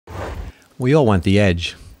We all want the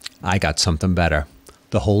edge. I got something better.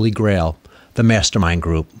 The Holy Grail, the Mastermind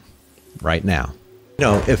Group, right now. You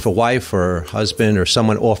know, if a wife or husband or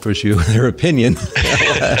someone offers you their opinion,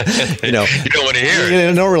 you know, you don't want to hear it.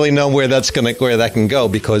 You don't really know where that can go,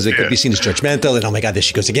 because it could be seen as judgmental. And oh my God, there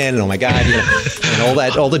she goes again. And oh my God, you know,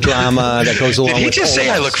 and all the drama that goes along. Did he with just say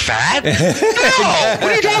I look fat? No,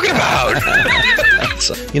 what are you talking about?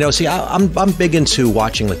 You know, see, I'm big into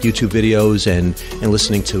watching like YouTube videos and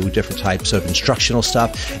listening to different types of instructional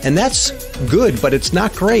stuff, and that's good, but it's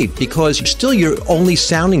not great, because still your only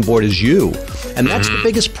sounding board is you. And that's the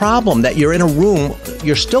biggest problem, that you're in a room,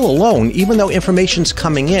 you're still alone, even though information's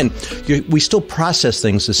coming in, we still process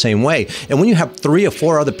things the same way. And when you have 3 or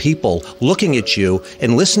 4 other people looking at you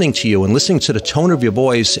and listening to the tone of your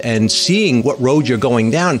voice and seeing what road you're going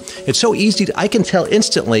down, it's so easy. I can tell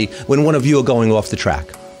instantly when one of you are going off the track.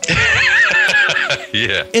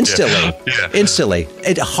 Yeah. Instantly.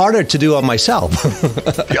 It's harder to do on myself.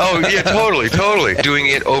 Oh, yeah, totally. Doing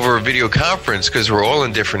it over a video conference, because we're all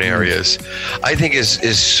in different areas, I think is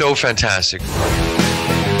so fantastic.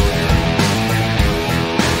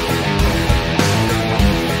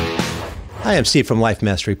 Hi, I'm Steve from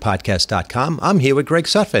LifeMasteryPodcast.com. I'm here with Greg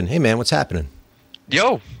Sutphin. Hey, man, what's happening?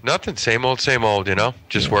 Yo, nothing. Same old, you know,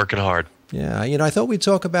 just working hard. Yeah, you know, I thought we'd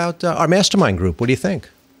talk about our Mastermind Group. What do you think?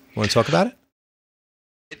 Want to talk about it?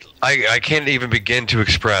 I can't even begin to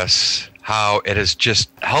express how it has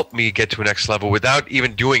just helped me get to a next level without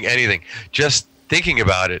even doing anything. Just thinking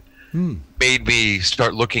about it made me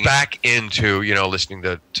start looking back into, you know, listening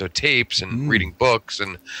to tapes and reading books,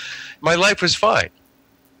 and my life was fine.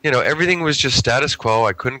 You know, everything was just status quo.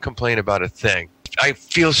 I couldn't complain about a thing. I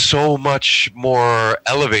feel so much more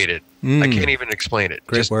elevated. I can't even explain it.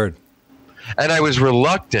 Great word. And I was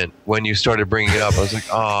reluctant when you started bringing it up. I was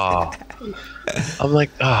like,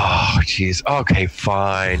 oh, geez. Okay,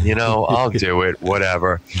 fine. You know, I'll do it.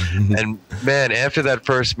 Whatever. And man, after that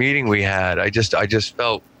first meeting we had, I just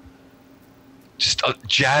felt just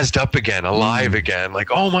jazzed up again, alive again. Like,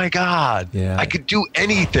 oh my God, I could do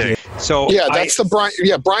anything. So yeah, that's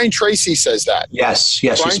Brian Tracy says that. Yes.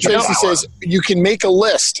 Brian Tracy says you can make a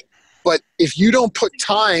list, but if you don't put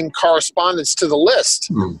time correspondence to the list,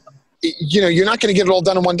 you know, you're not going to get it all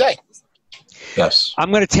done in one day. Yes. I'm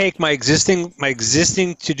going to take my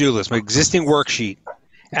existing to-do list, my existing worksheet,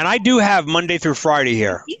 and I do have Monday through Friday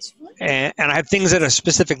here, and I have things that are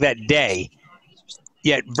specific that day.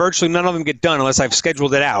 Yet virtually none of them get done unless I've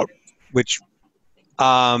scheduled it out, which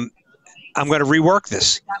I'm going to rework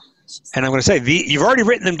this, and I'm going to say you've already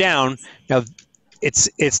written them down. Now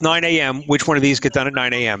it's 9 a.m. Which one of these get done at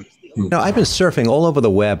 9 a.m.? You know, I've been surfing all over the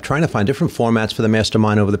web trying to find different formats for the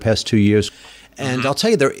Mastermind over the past 2 years. And I'll tell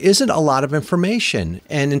you, there isn't a lot of information.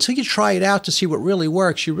 And until you try it out to see what really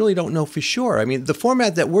works, you really don't know for sure. I mean, the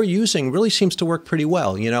format that we're using really seems to work pretty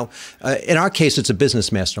well. You know, in our case, it's a business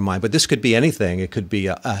mastermind, but this could be anything. It could be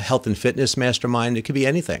a health and fitness mastermind. It could be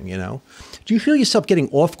anything, you know. Do you feel yourself getting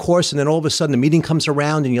off course and then all of a sudden the meeting comes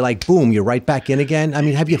around and you're like, boom, you're right back in again? I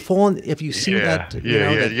mean, have you seen that?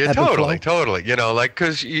 Yeah, totally. You know, like,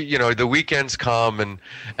 because, you know, the weekends come and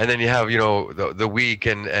then you have, you know, the week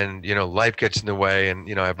and, you know, life gets in the way, and,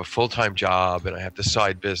 you know, I have a full-time job and I have the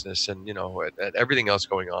side business and, you know, and everything else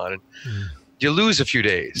going on, and you lose a few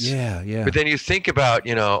days. Yeah. But then you think about,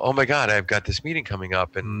 you know, oh my God, I've got this meeting coming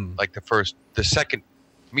up, and like the second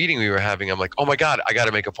meeting we were having, I'm like, oh my God, I got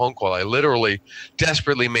to make a phone call. I literally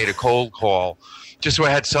desperately made a cold call just so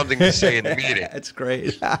I had something to say in the meeting. That's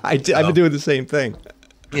great. I've been doing the same thing.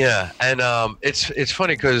 Yeah. And it's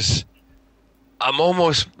funny because I'm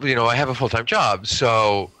almost, you know, I have a full-time job.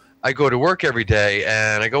 So I go to work every day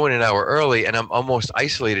and I go in an hour early, and I'm almost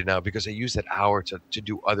isolated now because I use that hour to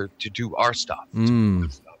do our stuff,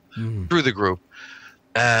 through the group.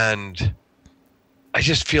 And I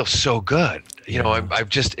just feel so good. You know, I'm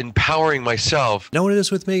just empowering myself. You know what it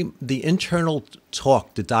is with me? The internal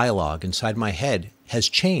talk, the dialogue inside my head has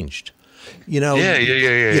changed. You know,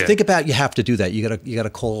 you think about, you have to do that. You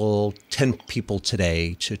gotta call 10 people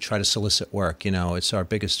today to try to solicit work. You know, it's our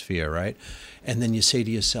biggest fear, right? And then you say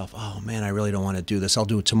to yourself, oh man, I really don't want to do this. I'll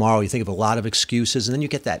do it tomorrow. You think of a lot of excuses, and then you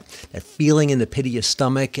get that feeling in the pit of your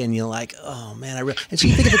stomach, and you're like, oh man, and so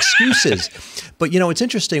you think of excuses. But you know, it's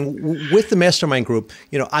interesting with the Mastermind Group.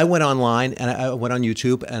 You know, I went online and I went on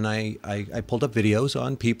YouTube and I pulled up videos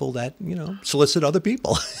on people that, you know, solicit other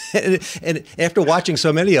people. and after watching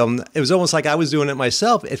so many of them, it was almost like I was doing it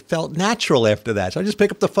myself. It felt natural after that. So I just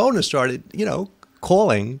picked up the phone and started, you know,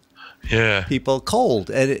 calling people cold.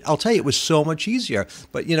 And I'll tell you, it was so much easier.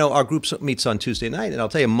 But, you know, our group meets on Tuesday night. And I'll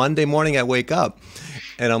tell you, Monday morning I wake up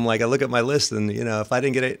and I'm like, I look at my list and, you know, if I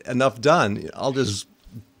didn't get enough done, I'll just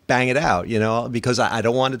bang it out, you know, because I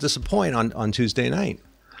don't want to disappoint on Tuesday night.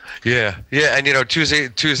 Yeah, and you know,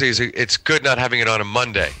 Tuesdays, it's good not having it on a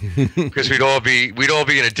Monday because we'd all be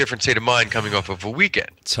in a different state of mind coming off of a weekend.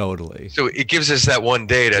 Totally. So it gives us that one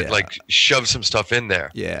day to like shove some stuff in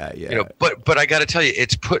there. Yeah. You know, but I got to tell you,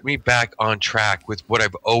 it's put me back on track with what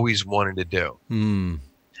I've always wanted to do. And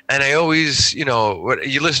I always, you know,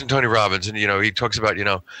 you listen to Tony Robbins, and you know, he talks about, you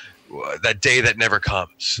know, that day that never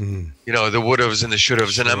comes. You know, the would-haves and the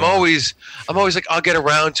should-haves, and I'm always like, I'll get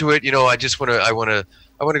around to it. You know, I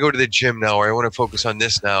want to go to the gym now, or I want to focus on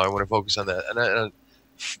this now. I want to focus on that. And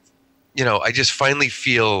you know, I just finally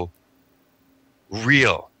feel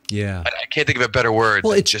real. Yeah. I can't think of a better word.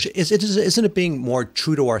 Well, isn't it being more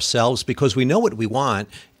true to ourselves, because we know what we want,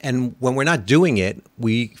 and when we're not doing it,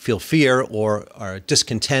 we feel fear or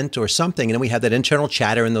discontent or something, and then we have that internal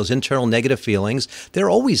chatter and those internal negative feelings. They're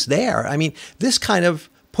always there. I mean, this kind of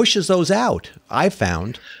pushes those out, I've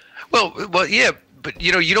found. Well, yeah, but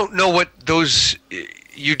you know, you don't know what those.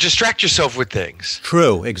 You distract yourself with things.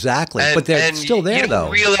 True, exactly. But they're still there,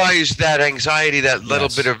 though. You don't realize that anxiety, that little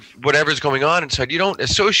bit of whatever's going on inside. You don't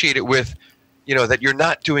associate it with, you know, that you're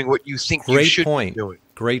not doing what you think you should be doing.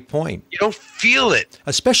 Great point. You don't feel it.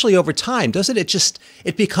 Especially over time, doesn't it?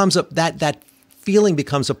 It becomes that feeling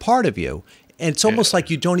becomes a part of you. And it's almost like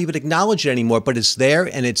you don't even acknowledge it anymore, but it's there,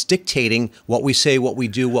 and it's dictating what we say, what we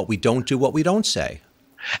do, what we don't do, what we don't say.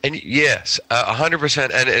 And yes,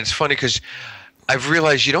 100%. And it's funny because I've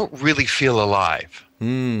realized you don't really feel alive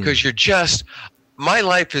because you're just, my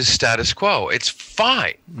life is status quo. It's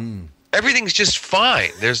fine. Everything's just fine.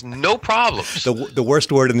 There's no problems. The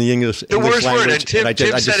worst word in the English the worst language. Word. And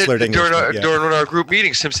Tim said it during our group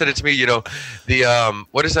meetings. Tim said it to me, you know,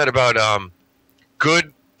 what is that about?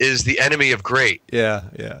 Good is the enemy of great. Yeah.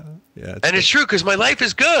 And it's true, because my life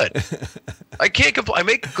is good. I can't complain. I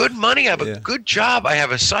make good money. I have a good job. I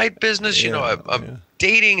have a side business. You know, I'm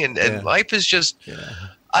dating, and life is just.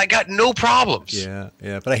 I got no problems. Yeah.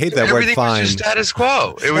 But I hate that word. Fine. Was just status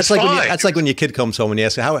quo. It was like fine. That's like when your kid comes home and you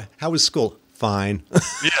ask, "How was school?" Fine.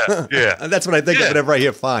 Yeah. And that's what I think of whenever I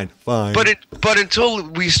hear fine. But until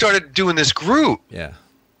we started doing this group. Yeah.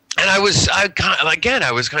 And I was kind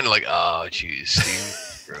of like, oh, geez, Steve.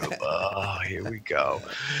 Oh, here we go.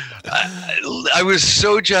 I was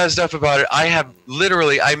so jazzed up about it.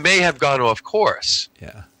 I may have gone off course.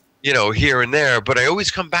 Yeah. You know, here and there, but I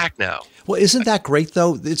always come back now. Well, isn't that great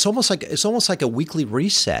though? It's almost like a weekly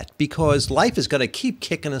reset, because life is going to keep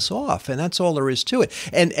kicking us off, and that's all there is to it.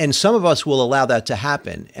 And some of us will allow that to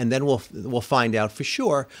happen, and then we'll find out for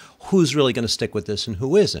sure who's really going to stick with this and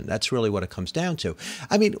who isn't. That's really what it comes down to.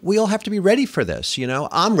 I mean, we all have to be ready for this. You know,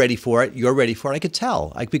 I'm ready for it. You're ready for it. I could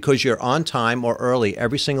tell, because you're on time or early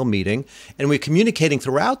every single meeting, and we're communicating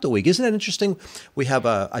throughout the week. Isn't that interesting? We have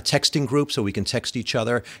a texting group, so we can text each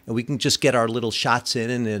other, and we can just get our little shots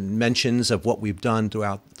in and mentions of what we've done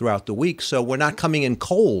throughout the week. So we're not coming in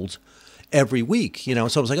cold every week, you know.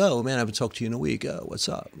 Someone's like, "Oh man, I haven't talked to you in a week. Oh, what's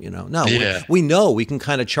up?" You know. No, we know we can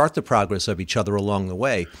kind of chart the progress of each other along the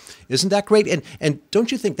way. Isn't that great? And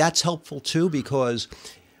don't you think that's helpful too? Because,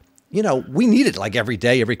 you know, we need it like every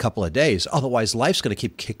day, every couple of days. Otherwise, life's going to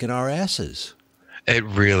keep kicking our asses. It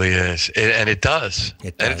really is, and it does.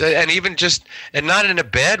 It does. And even just, and not in a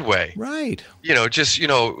bad way. Right. You know, just, you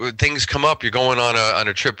know, things come up. You're going on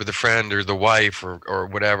a trip with a friend or the wife or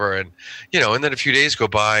whatever, and you know, and then a few days go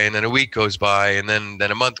by, and then a week goes by, and then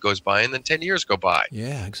a month goes by, and then 10 years go by.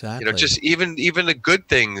 Yeah, exactly. You know, just even the good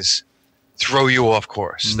things throw you off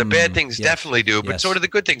course. The bad things definitely do, but so do the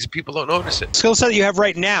good things. People don't notice it. Skill set that you have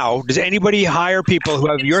right now. Does anybody hire people who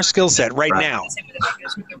have your skill set right now?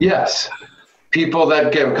 Yes. People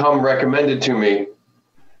that come recommended to me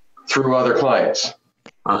through other clients.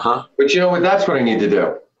 But you know what? That's what I need to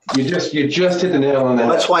do. You just hit the nail on the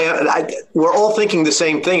head. That's why we're all thinking the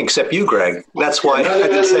same thing except you, Greg. That's why.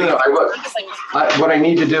 What I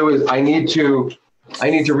need to do is I need to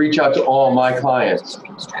reach out to all my clients.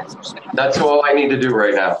 That's all I need to do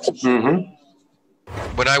right now.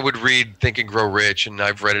 When I would read Think and Grow Rich, and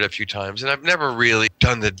I've read it a few times, and I've never really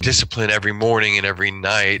done the discipline every morning and every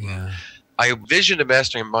night. Yeah. I envisioned a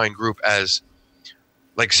Mastermind Group as,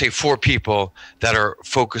 like, say, 4 people that are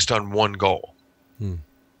focused on one goal.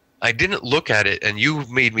 I didn't look at it, and you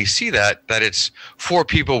made me see that it's 4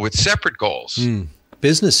 people with separate goals.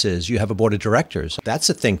 Businesses, you have a board of directors. That's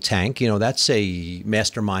a think tank. You know, that's a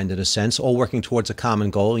mastermind in a sense, all working towards a common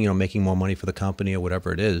goal, you know, making more money for the company or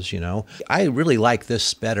whatever it is, you know. I really like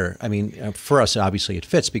this better. I mean, for us, obviously it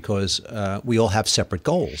fits because we all have separate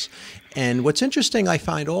goals. And what's interesting, I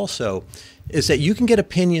find also, is that you can get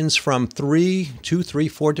opinions from 2, 3,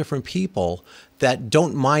 4 different people that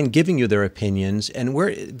don't mind giving you their opinions. And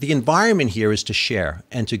the environment here is to share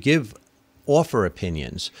and to offer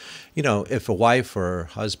opinions. You know, if a wife or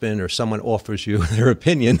husband or someone offers you their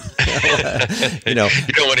opinion, you know,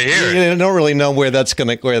 you don't want to hear it. You don't really know where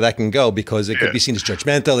that can go, because it could be seen as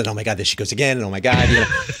judgmental. And oh my God, there she goes again. And oh my God, you know,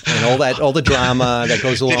 and all the drama that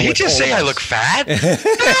goes along. Did he just say I look fat? No,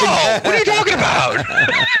 what are you talking about?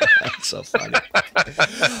 That's so funny.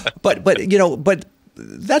 But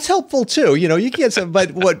that's helpful too. You know, you can't say,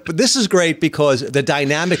 but this is great, because the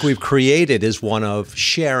dynamic we've created is one of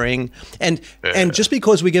sharing, and just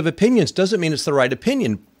because we give opinions doesn't mean it's the right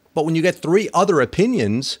opinion. But when you get 3 other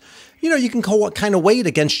opinions, you know, you can kind of weigh it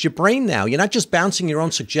against your brain now. You're not just bouncing your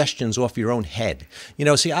own suggestions off your own head. You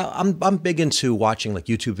know, see, I'm big into watching like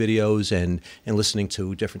YouTube videos and listening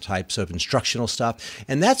to different types of instructional stuff,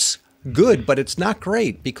 and that's good, but it's not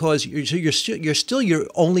great, because you're still your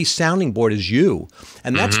only sounding board is you,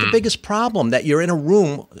 and that's the biggest problem. That you're in a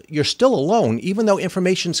room, you're still alone, even though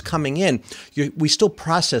information's coming in. We still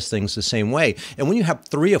process things the same way. And when you have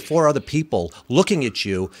 3 or 4 other people looking at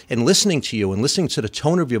you and listening to you and listening to the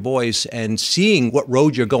tone of your voice and seeing what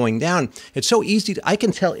road you're going down, it's so easy. I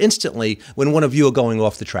can tell instantly when one of you are going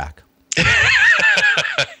off the track.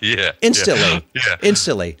 Yeah. Instantly. Yeah.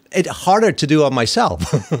 Instantly. It's harder to do on myself.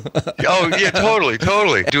 Oh, yeah, totally.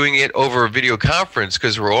 Doing it over a video conference,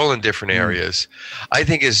 because we're all in different areas, I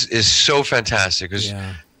think is so fantastic. Because,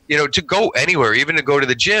 you know, to go anywhere, even to go to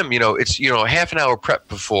the gym, you know, it's, you know, half an hour prep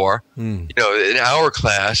before, you know, an hour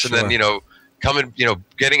class, and then, you know, coming, you know,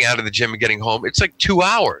 getting out of the gym and getting home, it's like 2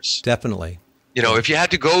 hours. Definitely. You know, if you had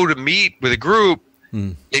to go to meet with a group,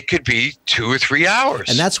 it could be 2 or 3 hours.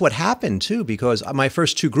 And that's what happened too, because my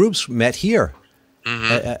first 2 groups met here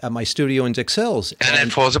at my studio in Dix Hills. And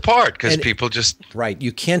it falls apart because people just... Right.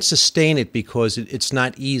 You can't sustain it because it's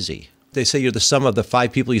not easy. They say you're the sum of the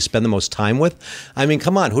 5 people you spend the most time with. I mean,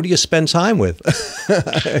 come on, who do you spend time with?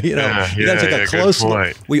 You know, you got to take a close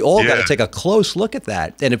look. We all got to take a close look at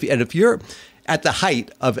that. And if you're at the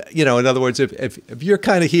height of, you know, in other words, if you're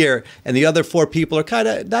kind of here and the other 4 people are kind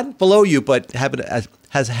of not below you, but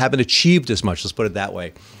haven't achieved as much, let's put it that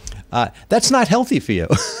way, that's not healthy for you.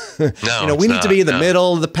 No, you know, we need to be in the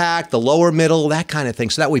middle of the pack, the lower middle, that kind of thing.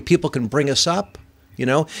 So that way people can bring us up, you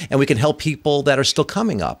know, and we can help people that are still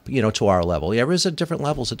coming up, you know, to our level. Yeah, everyone's at different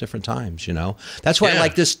levels at different times, you know. That's why I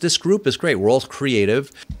like this group is great. We're all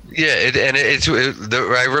creative. Yeah,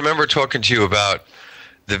 I remember talking to you about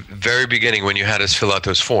the very beginning when you had us fill out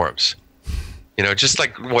those forms, you know, just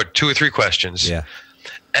like 2 or 3 questions. Yeah.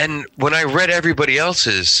 And when I read everybody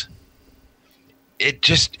else's, it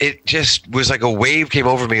just was like a wave came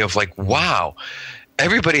over me of like, wow,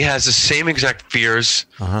 everybody has the same exact fears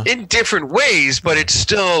in different ways, but it's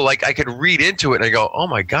still like I could read into it and I go, oh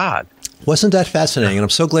my God. Wasn't that fascinating? And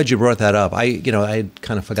I'm so glad you brought that up. I had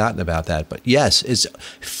kind of forgotten about that. But yes,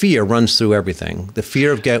 fear runs through everything. The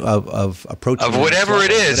fear of approaching. Of whatever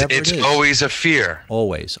it is, it's always a fear.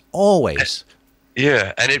 Always.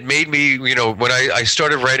 Yeah, and it made me, you know, when I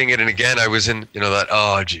started writing it, and again, I was in, you know, that,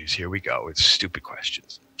 oh, geez, here we go. It's stupid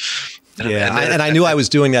questions. And I knew I was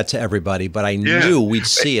doing that to everybody, but I knew we'd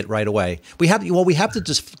see it right away. We have to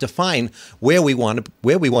just define where we want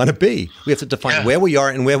to be. We have to define where we are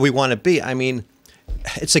and where we want to be. I mean,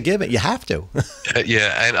 it's a given. You have to.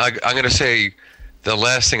 And I'm going to say, the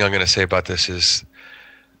last thing I'm going to say about this is,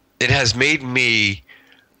 it has made me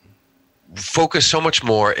focus so much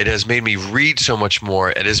more. It has made me read so much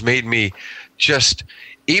more. It has made me just,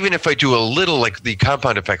 even if I do a little, like the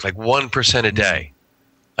compound effect, like 1% a day,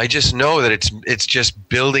 I just know that it's just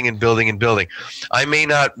building and building and building. I may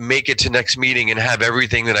not make it to next meeting and have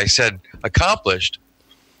everything that I said accomplished,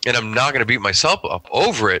 and I'm not going to beat myself up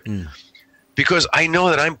over it because I know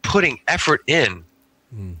that I'm putting effort in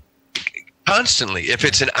constantly. If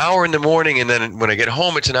it's an hour in the morning and then when I get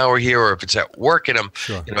home it's an hour here, or if it's at work and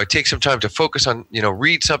you know, I take some time to focus on, you know,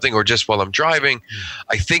 read something, or just while I'm driving,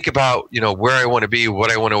 I think about, you know, where I want to be, what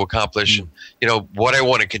I want to accomplish, you know, what I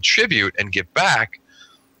want to contribute and give back.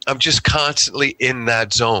 I'm just constantly in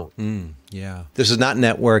that zone. Yeah. This is not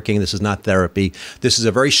networking. This is not therapy. This is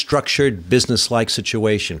a very structured, business-like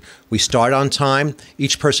situation. We start on time.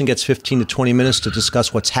 Each person gets 15 to 20 minutes to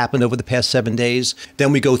discuss what's happened over the past 7 days.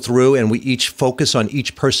 Then we go through and we each focus on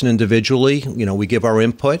each person individually. You know, we give our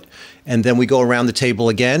input, and then we go around the table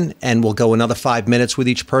again, and we'll go another 5 minutes with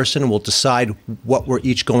each person, and we'll decide what we're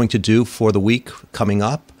each going to do for the week coming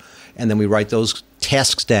up. And then we write those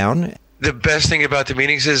tasks down. The best thing about the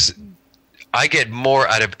meetings is I get more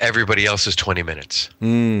out of everybody else's 20 minutes.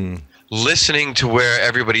 Listening to where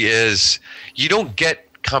everybody is, you don't get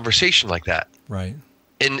conversation like that. Right.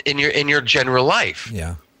 In your general life.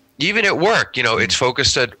 Yeah. even at work, it's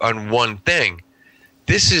focused on one thing.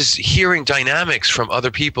 This is hearing dynamics from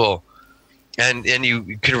other people, and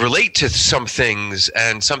you can relate to some things,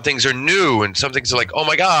 and some things are new, and some things are like, oh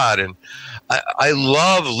my God. And I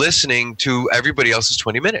love listening to everybody else's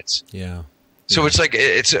 20 minutes. Yeah. So it's like,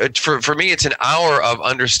 for me, it's an hour of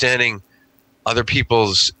understanding other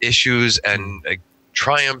people's issues and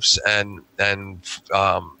triumphs and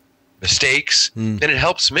mistakes, and it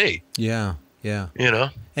helps me. Yeah. Yeah.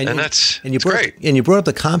 And that's great. And you brought up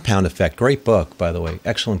the compound effect. Great book, by the way.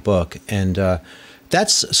 Excellent book. And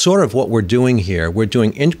that's sort of what we're doing here. We're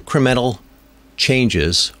doing incremental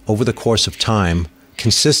changes over the course of time,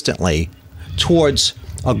 consistently, towards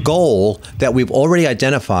a goal that we've already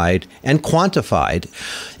identified and quantified.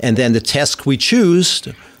 And then the task we choose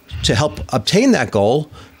to help obtain that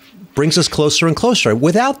goal brings us closer and closer.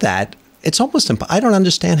 Without that, it's almost I don't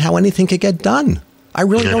understand how anything could get done. I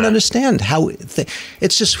really don't understand how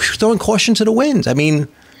it's just throwing caution to the wind. I mean,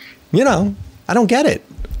 I don't get it.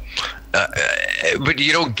 But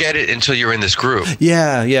you don't get it until you're in this group.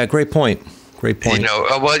 Yeah. Great point.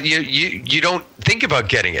 Well, you don't think about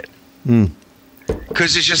getting it.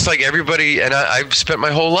 Because it's just like everybody, and I've spent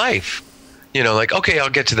my whole life, like, okay, I'll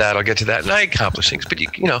get to that, and I accomplish things, but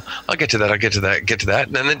I'll get to that,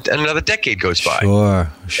 and then another decade goes by. Sure.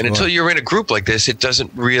 And until you're in a group like this, it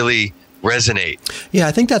doesn't really resonate. Yeah,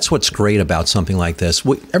 I think that's what's great about something like this.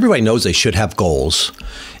 Everybody knows they should have goals,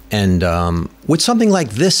 and with something like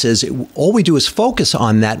this, all we do is focus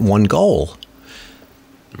on that one goal.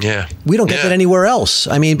 Yeah, we don't get that anywhere else.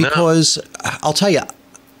 I mean, because I'll tell you,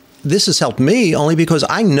 this has helped me only because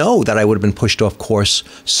I know that I would have been pushed off course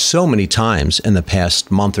so many times in the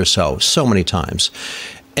past month or so many times.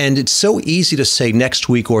 And it's so easy to say next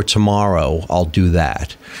week or tomorrow, I'll do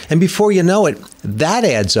that. And before you know it, that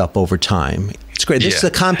adds up over time. It's great. This is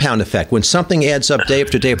the compound effect. When something adds up day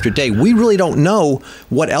after day after day, we really don't know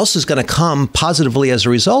what else is going to come positively as a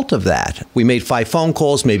result of that. We made 5 phone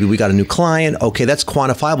calls. Maybe we got a new client. Okay, that's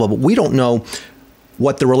quantifiable, but we don't know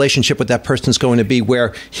what the relationship with that person is going to be,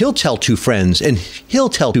 where he'll tell 2 friends and he'll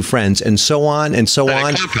tell 2 friends and so on and so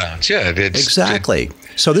on. Compounds, yeah. Exactly.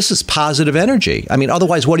 So this is positive energy. I mean,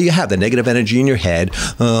 otherwise, what do you have? The negative energy in your head.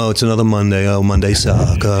 Oh, it's another Monday. Oh, Monday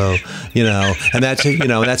suck. Oh, and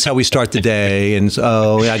that's how we start the day. And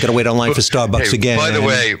I got to wait online for Starbucks again. By the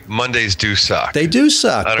way, Mondays do suck. They do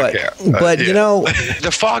suck. I don't care. But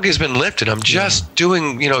the fog has been lifted. I'm just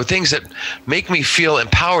doing things that make me feel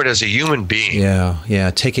empowered as a human being. Yeah.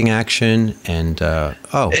 Taking action and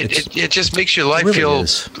it just makes your life feel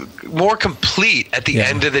more complete at the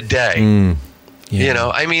end of the day.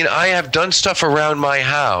 I mean, I have done stuff around my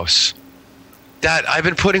house that I've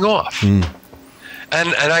been putting off. And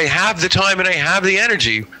I have the time and I have the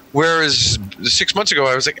energy, whereas 6 months ago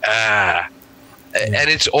I was like, And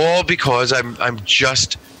it's all because I'm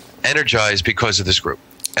just energized because of this group.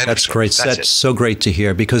 And that's great. That's so great to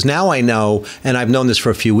hear, because now I know, and I've known this for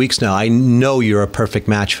a few weeks now, I know you're a perfect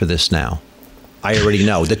match for this now. I already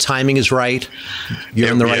know. The timing is right. You're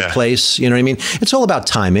in the right place. You know what I mean? It's all about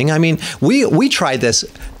timing. I mean, we tried this.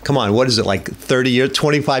 Come on, what is it, like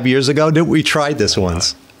 25 years ago? We tried this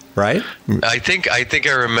once, right? I think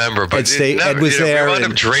I remember, but Ed was there. We wound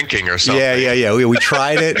up drinking or something. Yeah. We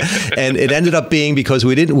tried it, and it ended up being because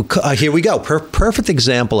we didn't. Here we go. Perfect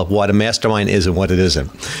example of what a mastermind is and what it isn't.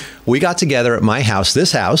 We got together at my house,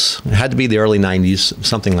 this house. It had to be the early 90s,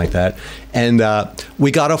 something like that. And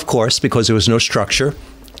we got off course because there was no structure.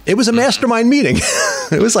 It was a mastermind meeting.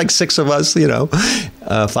 It was like 6 of us,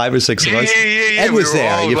 5 or 6 of us. Ed was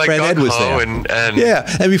there. Your friend Ed was there.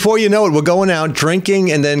 And before you know it, we're going out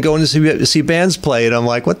drinking and then going to see bands play. And I'm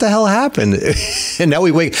like, what the hell happened? And now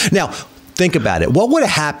we wake. Now, think about it. What would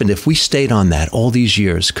have happened if we stayed on that all these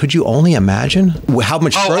years? Could you only imagine how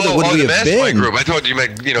much further would we have been? Group. I thought you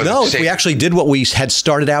meant, No, if we actually did what we had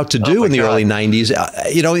started out to do in the early 90s,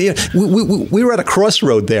 we were at a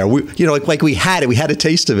crossroad there. Like we had it. We had a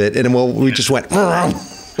taste of it. And we just went,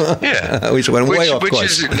 yeah, we went way off which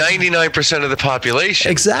course. is 99% of the population.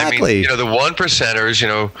 Exactly. I mean, the 1%ers,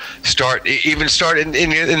 start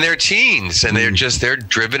in their teens, and they're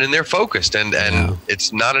driven and they're focused, and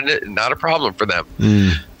it's not a problem for them.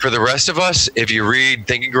 For the rest of us, if you read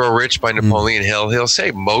Think and Grow Rich by Napoleon Hill, he'll say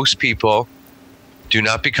most people do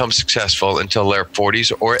not become successful until their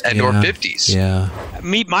 40s or 50s. Yeah.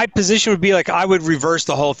 My position would be like, I would reverse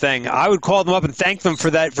the whole thing. I would call them up and thank them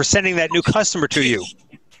for sending that new customer to you.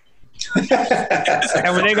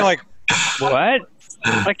 And when they go like, what?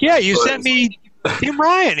 Like, yeah, you sent me Tim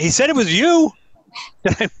Ryan. He said it was you.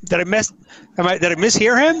 Did I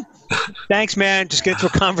mishear him? Thanks, man. Just get into a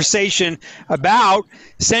conversation about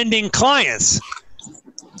sending clients.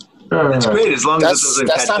 That's great, as long as it doesn't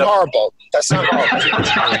that's not horrible. That's not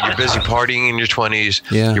horrible. You're busy partying in your 20s.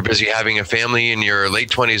 Yeah. You're busy having a family in your late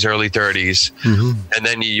 20s, early 30s. And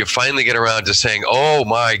then you finally get around to saying, oh,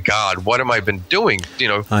 my God, what have I been doing?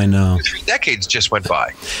 I know. 3 decades just went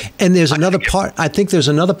by. And there's another part. I think there's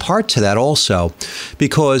another part to that also,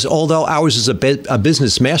 because although ours is a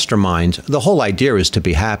business mastermind, the whole idea is to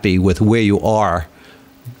be happy with where you are,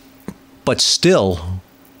 but still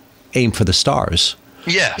aim for the stars.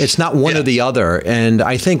 Yeah, it's not one or the other. And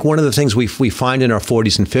I think one of the things we find in our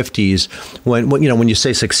 40s and 50s, when you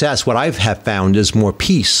say success, what I have found is more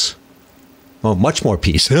peace. Well, much more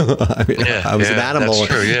peace. I was an animal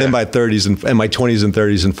in my 30s and my 20s and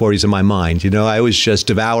 30s and 40s in my mind. I was just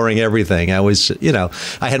devouring everything. I was,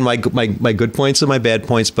 I had my good points and my bad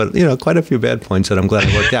points, but quite a few bad points that I'm glad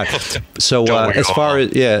I worked out. So as far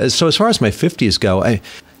as my 50s go,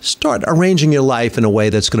 start arranging your life in a way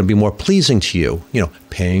that's going to be more pleasing to you.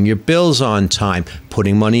 Paying your bills on time,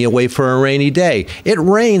 putting money away for a rainy day. It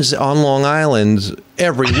rains on Long Island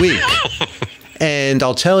every week. And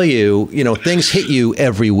I'll tell you, things hit you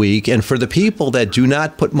every week. And for the people that do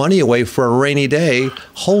not put money away for a rainy day,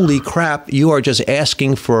 holy crap, you are just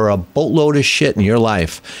asking for a boatload of shit in your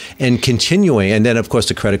life and continuing. And then, of course,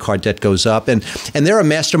 the credit card debt goes up. And there are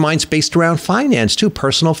masterminds based around finance, too,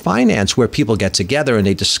 personal finance, where people get together and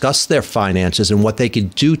they discuss their finances and what they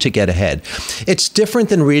could do to get ahead. It's different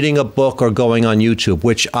than reading a book or going on YouTube,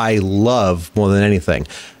 which I love more than anything.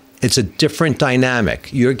 It's a different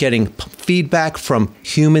dynamic. You're getting feedback from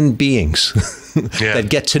human beings that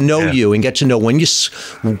get to know you and get to know when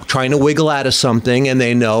you're trying to wiggle out of something, and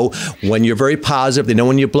they know when you're very positive. They know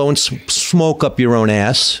when you're blowing smoke up your own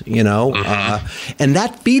ass, and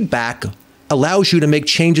that feedback allows you to make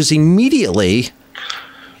changes immediately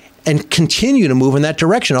and continue to move in that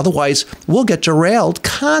direction. Otherwise, we'll get derailed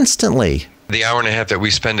constantly. The hour and a half that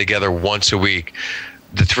we spend together once a week,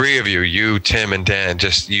 the three of you, Tim and Dan,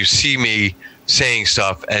 you see me saying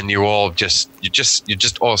stuff, and you just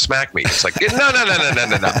all smack me. It's like, no,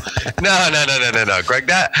 Greg,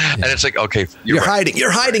 that, and it's like, okay, you're hiding. Because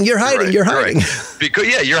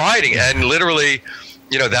you're hiding, and literally,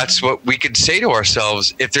 that's what we could say to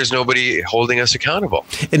ourselves if there's nobody holding us accountable.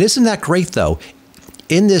 And isn't that great, though?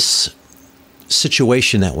 In this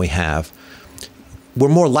situation that we have, we're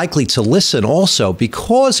more likely to listen also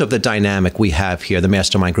because of the dynamic we have here, the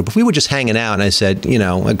Mastermind Group. If we were just hanging out and I said,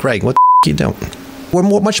 Greg, what the you doing? We're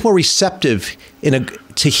much more receptive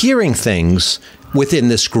to hearing things within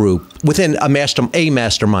this group, within a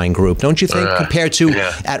Mastermind Group, don't you think, compared to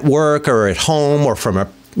at work or at home or from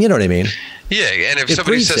you know what I mean? Yeah, and if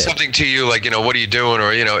somebody says something to you like, what are you doing?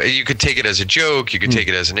 Or, you could take it as a joke. You could take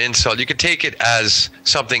it as an insult. You could take it as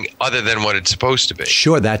something other than what it's supposed to be.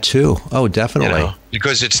 Sure, that too. Oh, definitely.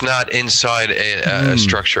 Because it's not inside a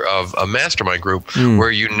structure of a mastermind group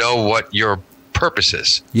where you know what your purpose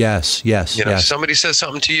is. Yes. Somebody says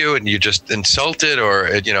something to you and you just insult it,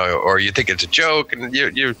 or you think it's a joke and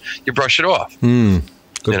you brush it off.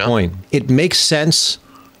 Good point. It makes sense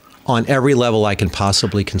on every level I can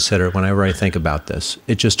possibly consider whenever I think about this.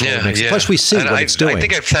 It just totally makes sense. Plus, we see what it's doing. I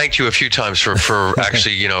think I've thanked you a few times for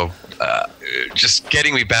actually, just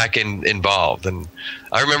getting me back involved. And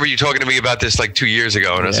I remember you talking to me about this like 2 years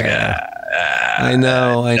ago, and I was like, I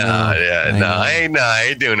know. I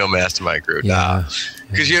ain't doing no mastermind group. Yeah.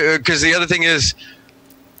 Because the other thing is,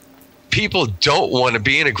 people don't want to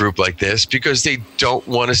be in a group like this because they don't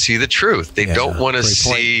want to see the truth. They don't want to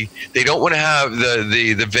see. They don't want to have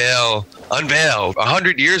the veil unveiled.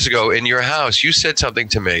 100 years ago in your house, you said something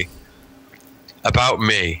to me about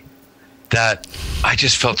me that I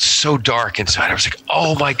just felt so dark inside. I was like,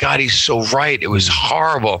 oh my God, he's so right. It was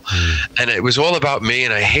horrible. And it was all about me,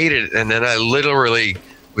 and I hated it. And then I literally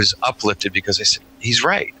was uplifted because I said, he's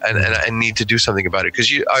right. And I need to do something about it. Because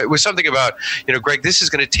it was something about, Greg, this is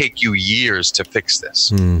going to take you years to fix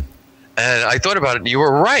this. And I thought about it, and you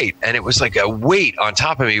were right. And it was like a weight on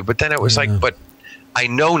top of me. But then it was like, but I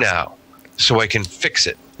know now, so I can fix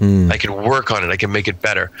it. I can work on it. I can make it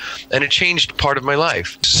better. And it changed part of my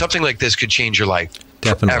life. Something like this could change your life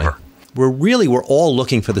forever. We're all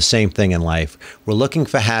looking for the same thing in life. We're looking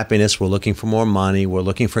for happiness. We're looking for more money. We're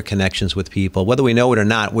looking for connections with people. Whether we know it or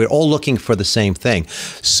not, we're all looking for the same thing.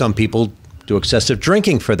 Some people do excessive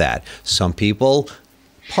drinking for that. Some people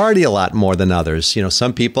party a lot more than others.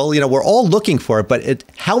 Some people, we're all looking for it, but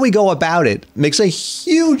how we go about it makes a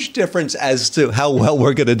huge difference as to how well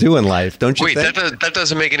we're going to do in life, don't you think? Wait, that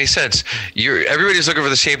doesn't make any sense. Everybody's looking for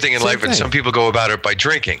the same thing in life, and some people go about it by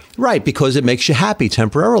drinking. Right, because it makes you happy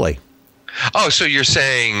temporarily. Oh, so you're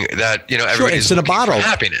saying that everybody's it's in a bottle. For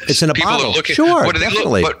happiness. It's in a People bottle. Are looking, sure, what do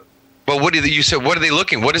definitely. But But you said? What are they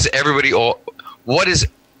looking? What is every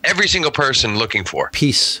single person looking for?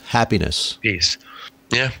 Peace, happiness. Peace.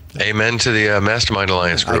 Yeah. Amen to the Mastermind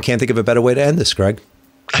Alliance group. I can't think of a better way to end this, Greg.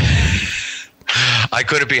 I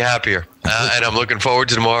couldn't be happier. And I'm looking forward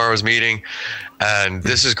to tomorrow's meeting. And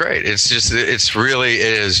this is great. It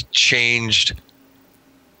has changed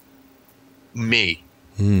me.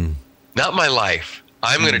 Not my life.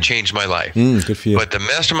 I'm going to change my life. Good for you. But the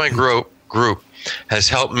Mastermind group has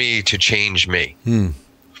helped me to change me.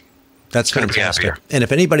 That's fantastic. And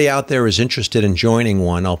if anybody out there is interested in joining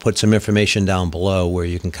one, I'll put some information down below where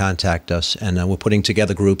you can contact us. And we're putting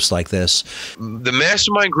together groups like this. The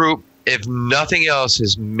Mastermind Group, if nothing else,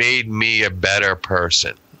 has made me a better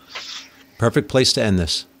person. Perfect place to end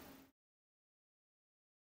this.